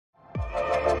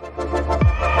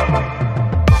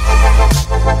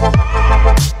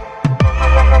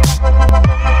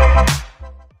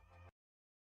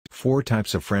4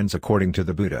 types of friends according to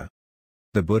the Buddha.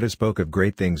 The Buddha spoke of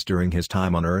great things during his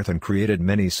time on earth and created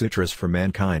many sutras for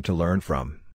mankind to learn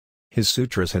from. His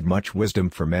sutras had much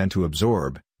wisdom for man to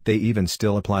absorb, they even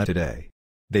still apply today.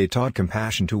 They taught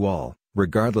compassion to all,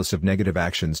 regardless of negative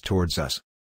actions towards us.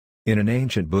 In an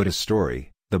ancient Buddhist story,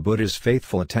 the Buddha's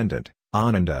faithful attendant,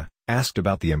 Ananda, asked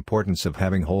about the importance of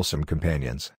having wholesome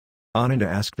companions. Ananda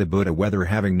asked the Buddha whether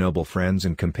having noble friends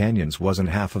and companions wasn't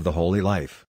half of the holy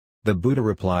life. The Buddha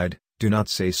replied, "Do not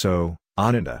say so,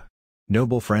 Ananda.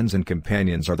 Noble friends and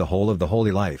companions are the whole of the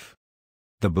holy life."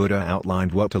 The Buddha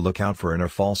outlined what to look out for in a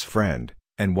false friend,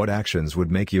 and what actions would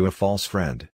make you a false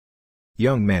friend.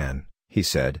 "Young man," he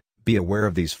said, "be aware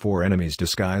of these 4 enemies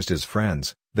disguised as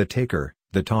friends: the taker,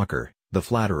 the talker, the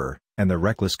flatterer, and the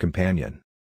reckless companion.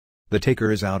 The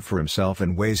taker is out for himself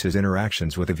and weighs his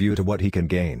interactions with a view to what he can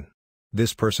gain.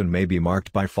 This person may be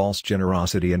marked by false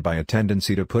generosity and by a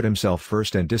tendency to put himself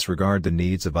first and disregard the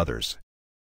needs of others.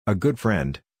 A good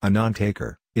friend, a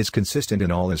non-taker, is consistent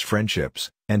in all his friendships,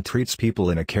 and treats people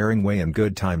in a caring way in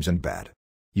good times and bad.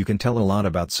 You can tell a lot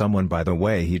about someone by the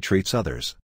way he treats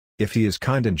others. If he is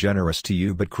kind and generous to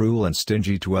you but cruel and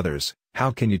stingy to others,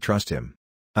 how can you trust him?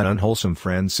 An unwholesome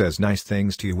friend says nice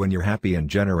things to you when you're happy and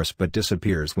generous but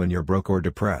disappears when you're broke or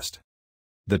depressed.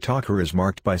 The talker is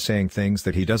marked by saying things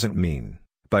that he doesn't mean,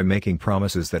 by making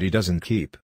promises that he doesn't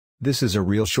keep. This is a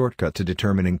real shortcut to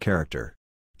determining character.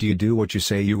 Do you do what you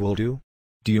say you will do?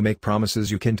 Do you make promises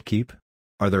you can't keep?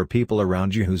 Are there people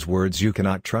around you whose words you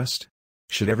cannot trust?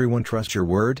 Should everyone trust your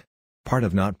word? Part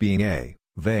of not being a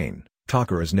vain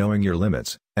talker is knowing your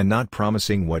limits, and not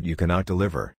promising what you cannot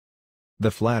deliver.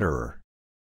 The flatterer.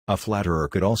 A flatterer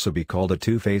could also be called a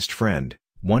two-faced friend,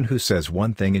 one who says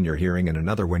one thing in your hearing and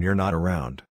another when you're not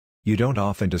around. You don't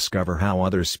often discover how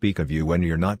others speak of you when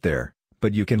you're not there,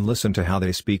 but you can listen to how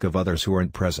they speak of others who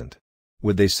aren't present.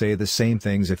 Would they say the same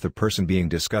things if the person being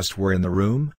discussed were in the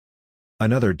room?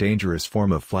 Another dangerous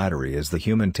form of flattery is the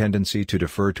human tendency to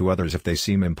defer to others if they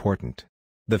seem important.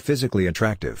 The physically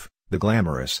attractive, the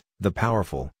glamorous, the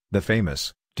powerful, the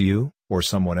famous, do you, or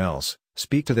someone else,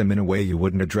 speak to them in a way you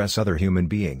wouldn't address other human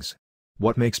beings?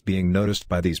 What makes being noticed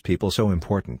by these people so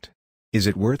important? Is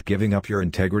it worth giving up your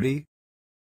integrity?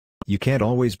 You can't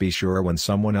always be sure when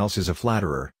someone else is a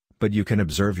flatterer, but you can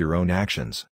observe your own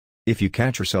actions. If you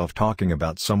catch yourself talking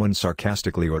about someone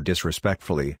sarcastically or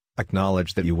disrespectfully,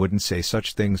 acknowledge that you wouldn't say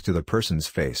such things to the person's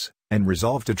face, and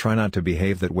resolve to try not to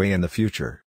behave that way in the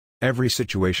future. Every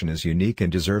situation is unique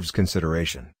and deserves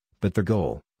consideration, but the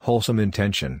goal, wholesome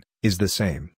intention, is the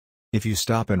same. If you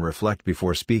stop and reflect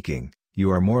before speaking, you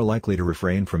are more likely to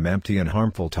refrain from empty and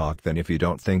harmful talk than if you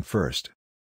don't think first.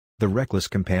 The reckless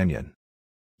companion.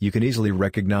 You can easily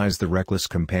recognize the reckless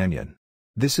companion.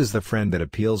 This is the friend that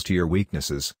appeals to your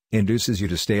weaknesses, induces you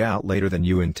to stay out later than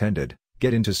you intended,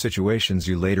 get into situations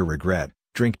you later regret,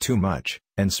 drink too much,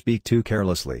 and speak too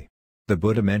carelessly. The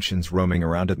Buddha mentions roaming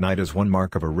around at night as one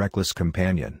mark of a reckless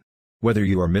companion. Whether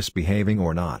you are misbehaving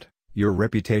or not, your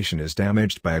reputation is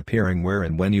damaged by appearing where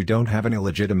and when you don't have any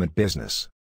legitimate business.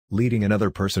 Leading another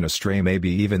person astray may be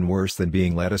even worse than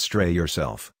being led astray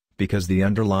yourself, because the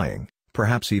underlying,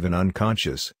 perhaps even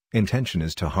unconscious, intention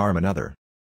is to harm another.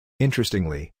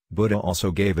 Interestingly, Buddha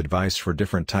also gave advice for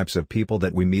different types of people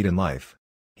that we meet in life.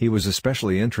 He was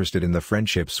especially interested in the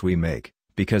friendships we make,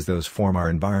 because those form our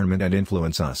environment and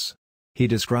influence us. He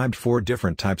described 4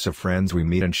 different types of friends we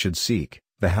meet and should seek: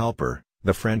 the helper,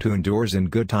 the friend who endures in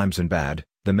good times and bad,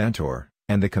 the mentor,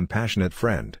 and the compassionate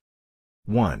friend.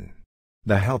 1.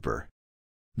 The helper.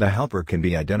 The helper can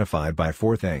be identified by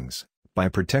 4 things: by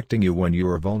protecting you when you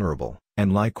are vulnerable,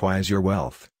 and likewise your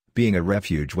wealth, being a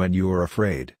refuge when you are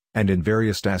afraid, and in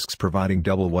various tasks providing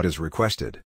double what is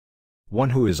requested.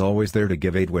 One who is always there to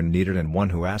give aid when needed and one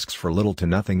who asks for little to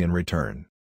nothing in return.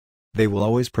 They will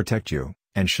always protect you,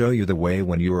 and show you the way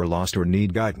when you are lost or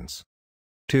need guidance.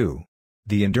 2.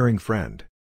 The enduring friend.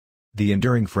 The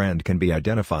enduring friend can be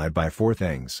identified by 4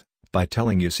 things: by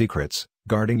telling you secrets,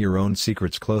 guarding your own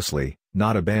secrets closely,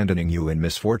 not abandoning you in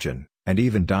misfortune, and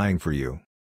even dying for you.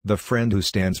 The friend who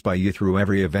stands by you through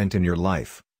every event in your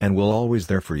life, and will always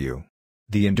there for you.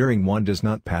 The enduring one does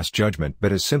not pass judgment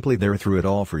but is simply there through it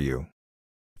all for you.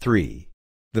 3.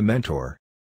 The mentor.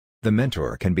 The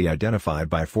mentor can be identified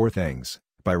by 4 things: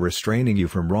 by restraining you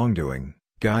from wrongdoing,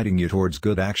 guiding you towards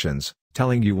good actions,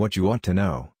 telling you what you ought to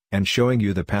know, and showing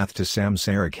you the path to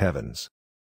samsaric heavens.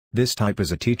 This type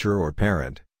is a teacher or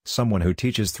parent, someone who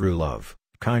teaches through love,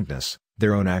 kindness,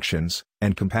 their own actions,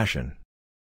 and compassion.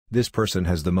 This person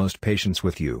has the most patience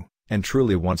with you, and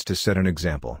truly wants to set an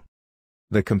example.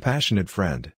 The compassionate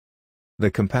friend.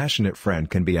 The compassionate friend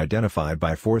can be identified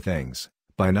by 4 things: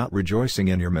 by not rejoicing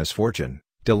in your misfortune,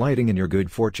 delighting in your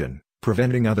good fortune,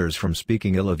 preventing others from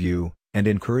speaking ill of you, and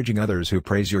encouraging others who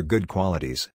praise your good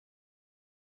qualities.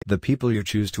 The people you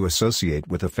choose to associate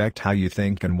with affect how you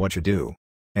think and what you do.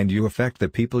 And you affect the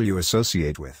people you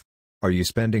associate with. Are you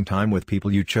spending time with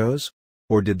people you chose?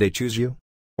 Or did they choose you?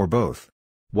 Or both?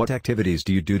 What activities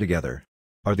do you do together?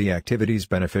 Are the activities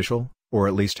beneficial, or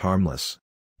at least harmless?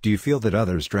 Do you feel that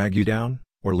others drag you down,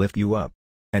 or lift you up?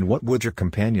 And what would your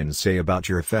companions say about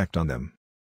your effect on them?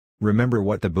 Remember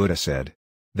what the Buddha said.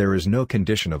 There is no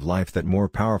condition of life that more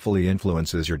powerfully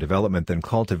influences your development than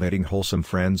cultivating wholesome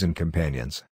friends and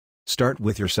companions. Start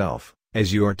with yourself,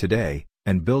 as you are today,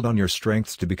 and build on your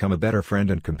strengths to become a better friend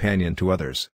and companion to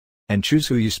others. And choose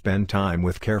who you spend time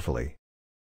with carefully.